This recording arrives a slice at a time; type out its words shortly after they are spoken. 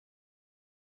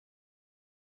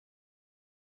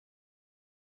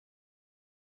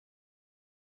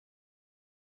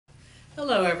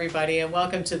Hello everybody, and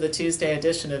welcome to the Tuesday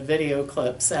edition of Video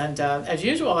Clips. And as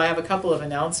usual, I have a couple of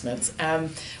announcements.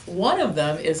 One of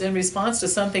them is in response to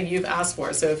something you've asked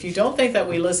for. So if you don't think that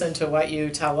we listen to what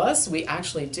you tell us, we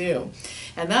actually do.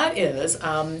 And that is,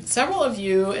 several of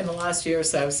you in the last year or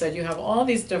so said you have all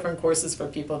these different courses for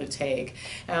people to take.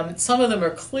 Some of them are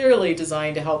clearly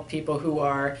designed to help people who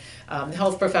are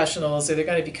health professionals, or they're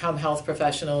going to become health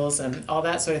professionals and all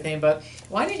that sort of thing. But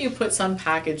why don't you put some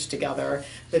package together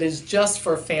that is just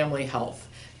for family health?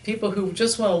 People who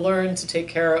just want to learn to take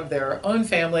care of their own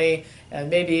family and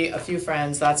maybe a few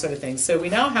friends, that sort of thing. So we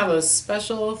now have a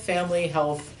special family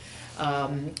health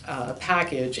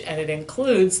package, and it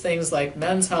includes things like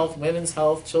men's health, women's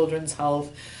health, children's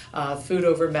health, food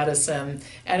over medicine,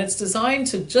 and it's designed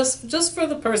to just for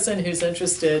the person who's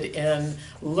interested in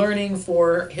learning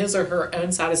for his or her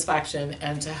own satisfaction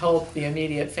and to help the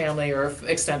immediate family or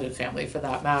extended family for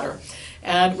that matter.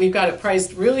 And we've got it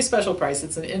priced really special price.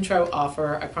 It's an intro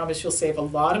offer. I promise you'll save a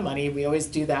lot of money. We always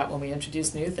do that when we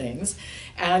introduce new things.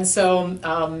 And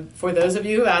so for those of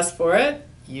you who asked for it,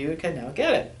 you can now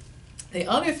get it. The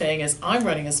other thing is I'm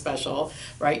running a special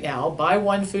right now, buy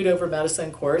one food over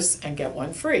medicine course and get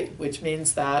one free, which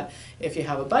means that if you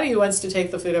have a buddy who wants to take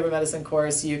the food over medicine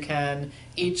course, you can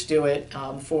each do it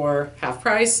for half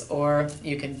price, or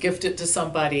you can gift it to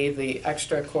somebody, the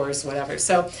extra course, whatever.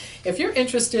 So if you're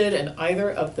interested in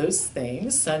either of those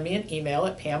things, send me an email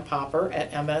at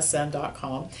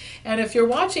pampopper@msn.com. And if you're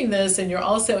watching this and you're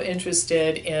also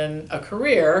interested in a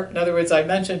career, in other words, I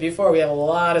mentioned before, we have a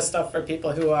lot of stuff for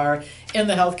people who are in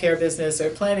the healthcare business or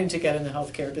planning to get in the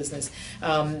healthcare business,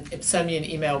 send me an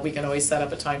email. We can always set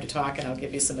up a time to talk and I'll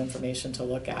give you some information to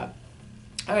look at.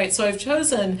 All right, so I've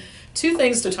chosen two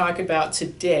things to talk about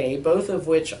today, both of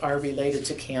which are related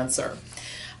to cancer.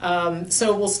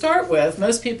 So we'll start with,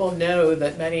 most people know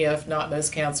that many, if not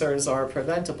most, cancers are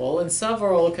preventable, and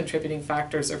several contributing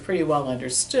factors are pretty well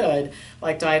understood,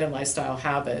 like diet and lifestyle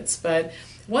habits. But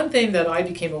one thing that I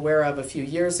became aware of a few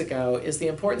years ago is the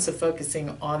importance of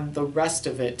focusing on the rest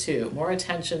of it too. More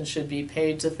attention should be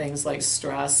paid to things like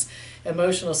stress,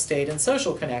 emotional state, and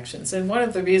social connections. And one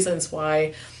of the reasons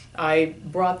why I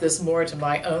brought this more to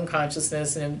my own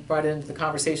consciousness and brought it into the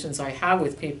conversations I have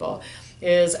with people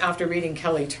is after reading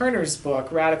Kelly Turner's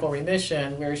book, Radical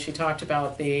Remission, where she talked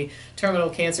about the terminal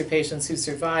cancer patients who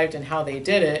survived and how they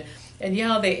did it. And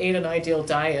yeah, they ate an ideal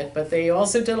diet, but they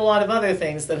also did a lot of other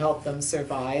things that helped them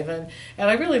survive. And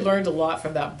I really learned a lot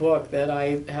from that book that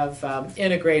I have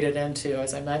integrated into,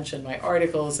 as I mentioned, my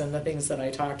articles and the things that I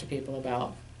talk to people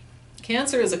about.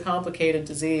 Cancer is a complicated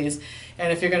disease,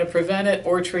 and if you're going to prevent it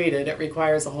or treat it, it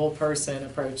requires a whole person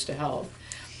approach to health.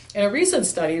 In a recent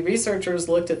study, researchers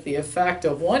looked at the effect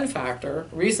of one factor,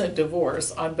 recent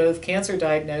divorce, on both cancer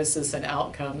diagnosis and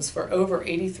outcomes for over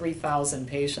 83,000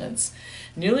 patients.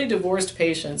 Newly divorced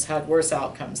patients had worse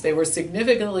outcomes. They were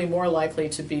significantly more likely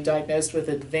to be diagnosed with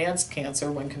advanced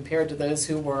cancer when compared to those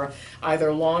who were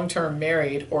either long-term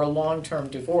married or long-term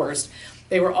divorced.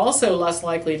 They were also less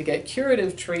likely to get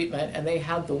curative treatment, and they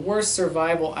had the worst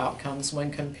survival outcomes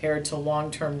when compared to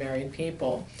long-term married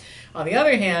people. On the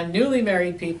other hand, newly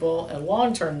married people and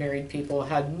long-term married people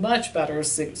had much better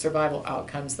survival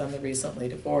outcomes than the recently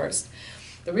divorced.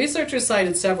 The researchers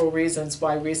cited several reasons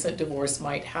why recent divorce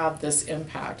might have this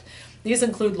impact. These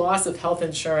include loss of health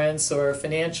insurance or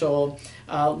financial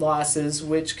losses,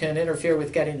 which can interfere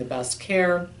with getting the best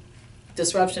care,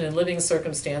 disruption in living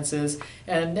circumstances,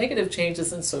 and negative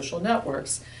changes in social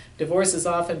networks. Divorce is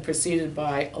often preceded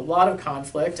by a lot of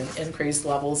conflict and increased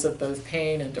levels of both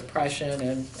pain and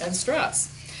depression and stress.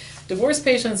 Divorced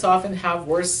patients often have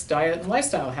worse diet and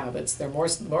lifestyle habits. They're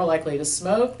more likely to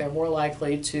smoke, they're more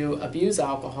likely to abuse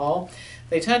alcohol,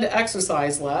 they tend to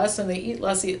exercise less, and they eat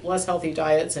less healthy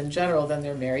diets in general than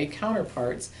their married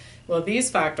counterparts. Well, these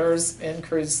factors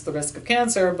increase the risk of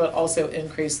cancer, but also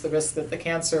increase the risk that the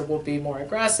cancer will be more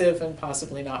aggressive and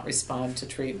possibly not respond to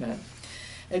treatment.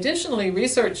 Additionally,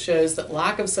 research shows that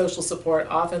lack of social support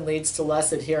often leads to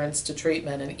less adherence to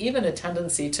treatment and even a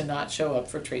tendency to not show up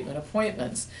for treatment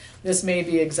appointments. This may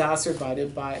be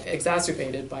exacerbated by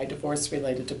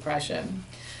divorce-related depression.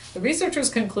 The researchers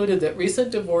concluded that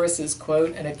recent divorce is,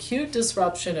 quote, an acute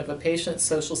disruption of a patient's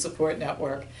social support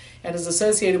network and is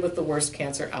associated with the worst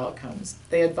cancer outcomes.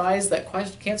 They advised that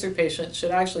cancer patients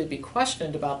should actually be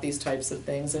questioned about these types of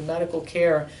things, and medical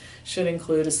care should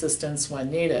include assistance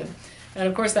when needed. And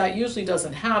of course that usually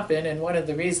doesn't happen, and one of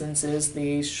the reasons is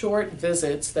the short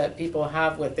visits that people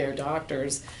have with their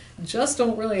doctors just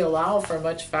don't really allow for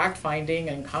much fact-finding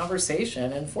and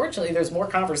conversation. And fortunately there's more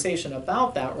conversation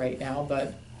about that right now,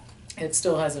 but it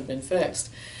still hasn't been fixed.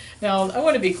 Now, I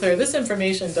want to be clear, this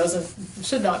information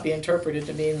should not be interpreted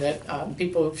to mean that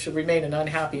people should remain in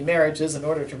unhappy marriages in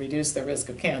order to reduce their risk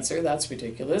of cancer. That's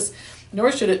ridiculous.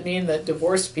 Nor should it mean that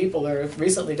divorced people or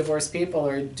recently divorced people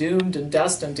are doomed and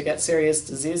destined to get serious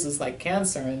diseases like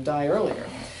cancer and die earlier.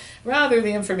 Rather,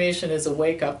 the information is a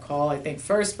wake-up call, I think,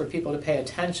 first for people to pay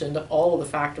attention to all of the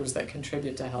factors that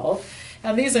contribute to health.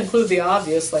 And these include the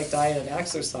obvious, like diet and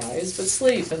exercise, but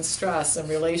sleep and stress and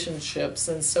relationships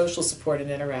and social support and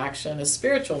interaction, a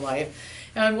spiritual life.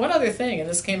 And one other thing, and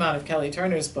this came out of Kelly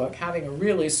Turner's book, having a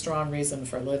really strong reason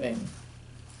for living.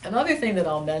 Another thing that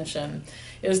I'll mention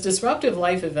is disruptive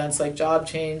life events like job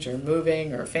change or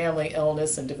moving or family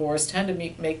illness and divorce tend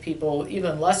to make people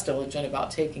even less diligent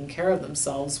about taking care of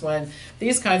themselves, when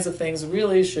these kinds of things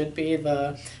really should be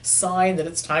the sign that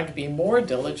it's time to be more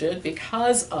diligent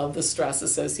because of the stress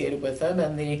associated with them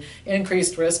and the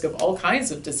increased risk of all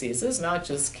kinds of diseases, not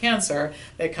just cancer,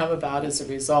 that come about as a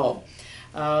result.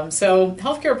 So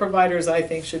healthcare providers, I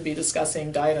think, should be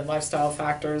discussing diet and lifestyle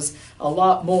factors a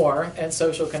lot more, and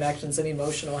social connections and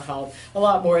emotional health a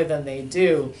lot more than they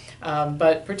do,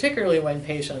 but particularly when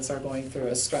patients are going through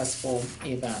a stressful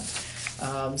event.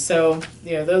 So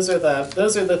those are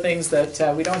the things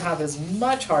that we don't have as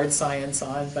much hard science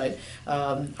on, but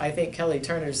I think Kelly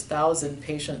Turner's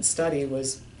 1,000-patient study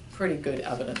was pretty good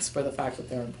evidence for the fact that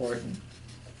they're important.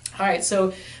 All right,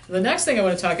 so the next thing I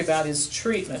want to talk about is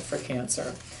treatment for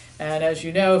cancer. And as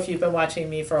you know, if you've been watching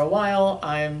me for a while,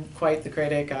 I'm quite the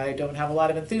critic. I don't have a lot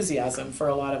of enthusiasm for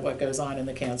a lot of what goes on in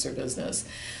the cancer business.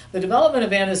 The development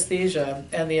of anesthesia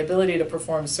and the ability to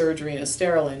perform surgery in a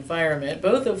sterile environment,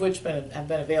 both of which have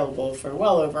been available for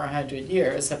well over 100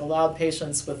 years, have allowed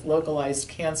patients with localized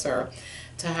cancer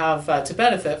to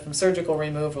benefit from surgical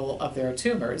removal of their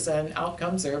tumors, and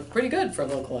outcomes are pretty good for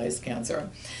localized cancer.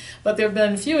 But there have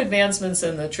been few advancements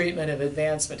in the treatment of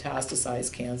advanced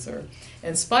metastasized cancer.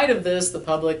 In spite of this, the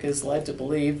public is led to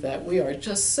believe that we are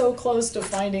just so close to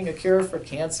finding a cure for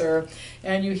cancer,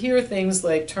 and you hear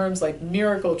terms like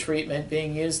miracle treatment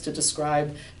being used to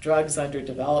describe drugs under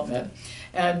development.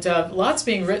 And lots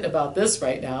being written about this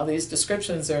right now. These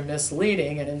descriptions are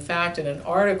misleading, and in fact, in an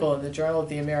article in the Journal of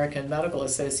the American Medical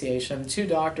Association, 2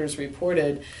 doctors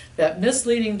reported that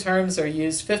misleading terms are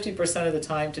used 50% of the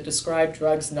time to describe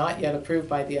drugs not yet approved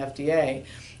by the FDA,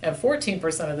 and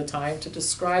 14% of the time to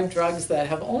describe drugs that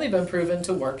have only been proven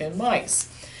to work in mice.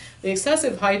 The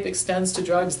excessive hype extends to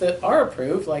drugs that are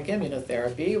approved, like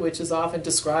immunotherapy, which is often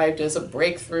described as a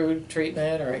breakthrough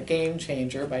treatment or a game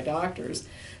changer by doctors.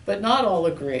 But not all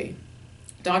agree.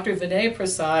 Dr. Vinay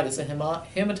Prasad is a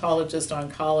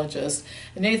hematologist-oncologist,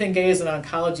 and Nathan Gay is an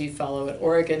oncology fellow at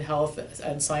Oregon Health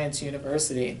and Science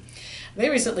University. They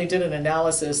recently did an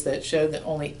analysis that showed that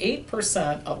only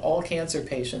 8% of all cancer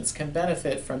patients can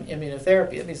benefit from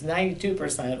immunotherapy. That means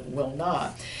 92% will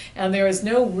not. And there is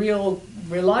no real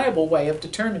reliable way of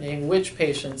determining which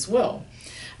patients will.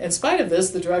 In spite of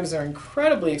this, the drugs are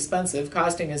incredibly expensive,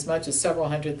 costing as much as several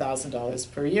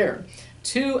 $100,000 per year.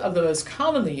 2 of the most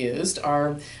commonly used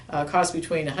cost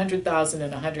between $100,000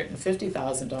 and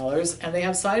 $150,000, and they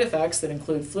have side effects that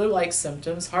include flu-like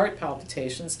symptoms, heart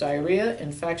palpitations, diarrhea,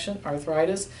 infection,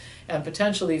 arthritis, and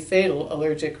potentially fatal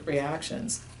allergic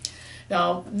reactions.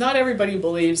 Now, not everybody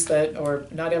believes that, or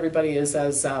not everybody is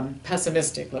as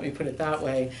pessimistic, let me put it that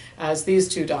way, as these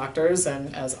 2 doctors,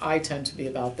 and as I tend to be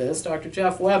about this. Dr.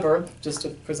 Jeff Weber, just to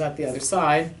present the other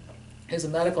side, who's a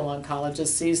medical oncologist,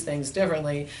 sees things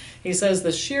differently. He says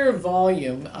the sheer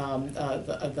volume,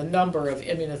 the number of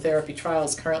immunotherapy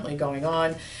trials currently going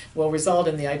on will result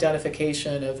in the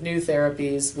identification of new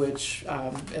therapies which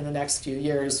in the next few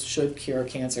years should cure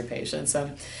cancer patients.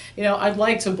 And I'd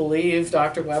like to believe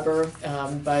Dr. Weber,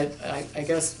 but I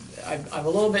guess I'm a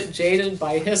little bit jaded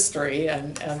by history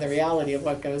and the reality of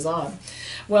what goes on.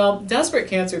 Well, desperate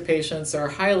cancer patients are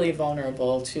highly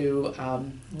vulnerable to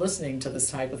listening to this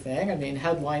type of thing. I mean,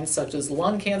 headlines such as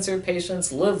 "Lung cancer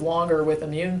patients live longer with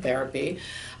immune therapy,"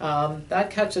 that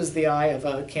catches the eye of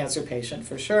a cancer patient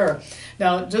for sure.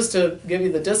 Now, just to give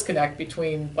you the disconnect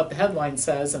between what the headline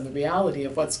says and the reality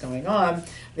of what's going on,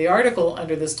 the article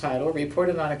under this title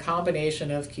reported on a combination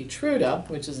of Keytruda,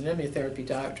 which is an immunotherapy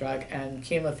drug, and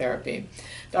chemotherapy.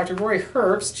 Dr. Roy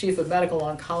Herbst, Chief of Medical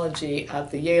Oncology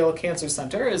at the Yale Cancer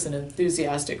Center, is an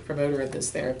enthusiastic promoter of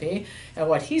this therapy, and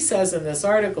what he says in this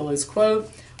article is, quote,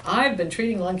 "I've been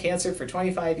treating lung cancer for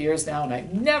 25 years now, and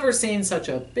I've never seen such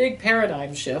a big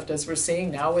paradigm shift as we're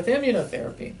seeing now with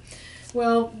immunotherapy."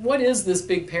 Well, what is this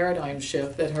big paradigm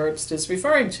shift that Herbst is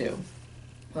referring to?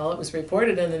 Well, it was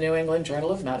reported in the New England Journal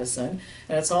of Medicine,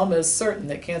 and it's almost certain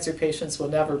that cancer patients will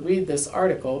never read this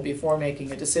article before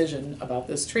making a decision about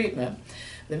this treatment.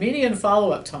 The median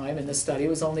follow-up time in the study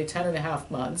was only 10.5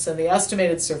 months, and the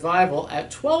estimated survival at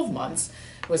 12 months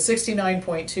was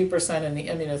 69.2% in the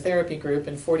immunotherapy group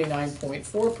and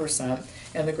 49.4%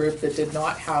 in the group that did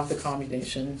not have the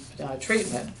combination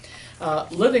treatment.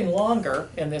 Living longer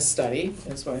in this study,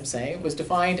 is what I'm saying, was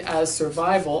defined as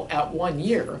survival at 1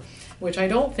 year, which I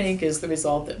don't think is the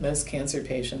result that most cancer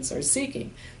patients are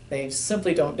seeking. They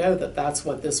simply don't know that that's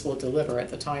what this will deliver at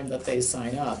the time that they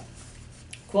sign up.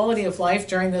 Quality of life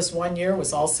during this 1 year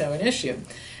was also an issue.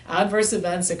 Adverse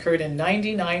events occurred in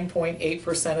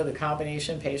 99.8% of the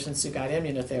combination patients who got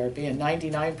immunotherapy and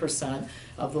 99%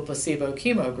 of the placebo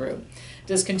chemo group.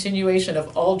 Discontinuation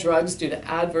of all drugs due to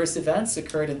adverse events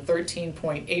occurred in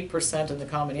 13.8% in the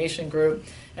combination group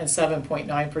and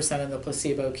 7.9% in the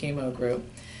placebo chemo group.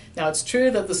 Now, it's true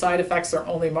that the side effects are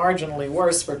only marginally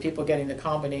worse for people getting the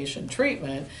combination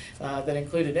treatment that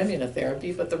included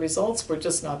immunotherapy, but the results were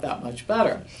just not that much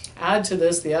better. Add to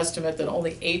this the estimate that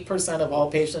only 8% of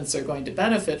all patients are going to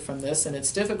benefit from this, and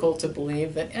it's difficult to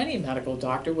believe that any medical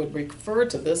doctor would refer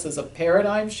to this as a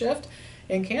paradigm shift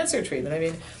in cancer treatment. I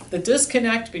mean, the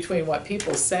disconnect between what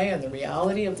people say and the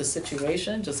reality of the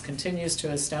situation just continues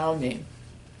to astound me.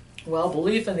 Well,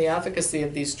 belief in the efficacy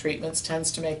of these treatments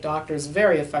tends to make doctors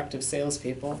very effective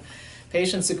salespeople.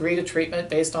 Patients agree to treatment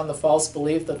based on the false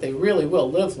belief that they really will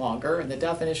live longer, and the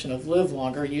definition of live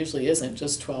longer usually isn't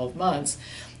just 12 months.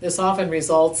 This often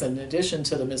results, in addition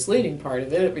to the misleading part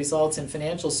of it, it results in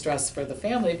financial stress for the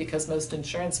family because most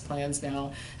insurance plans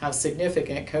now have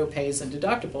significant co-pays and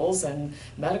deductibles, and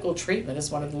medical treatment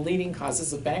is one of the leading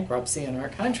causes of bankruptcy in our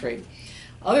country.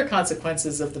 Other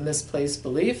consequences of the misplaced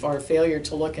belief are failure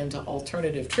to look into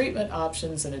alternative treatment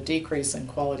options and a decrease in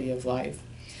quality of life.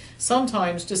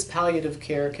 Sometimes just palliative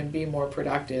care can be more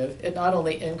productive. It not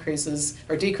only increases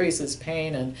or decreases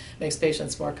pain and makes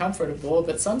patients more comfortable,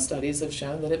 but some studies have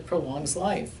shown that it prolongs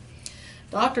life.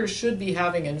 Doctors should be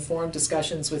having informed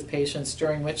discussions with patients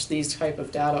during which these type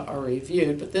of data are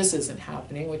reviewed, but this isn't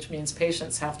happening, which means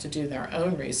patients have to do their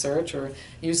own research or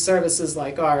use services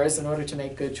like ours in order to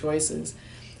make good choices.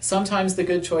 Sometimes the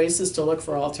good choice is to look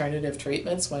for alternative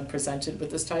treatments when presented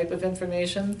with this type of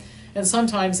information, and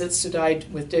sometimes it's to die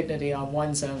with dignity on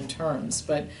one's own terms,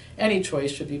 but any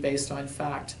choice should be based on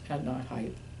fact and not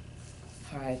hype.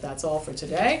 All right, that's all for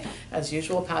today. As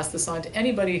usual, pass this on to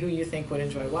anybody who you think would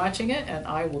enjoy watching it, and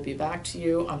I will be back to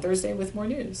you on Thursday with more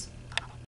news.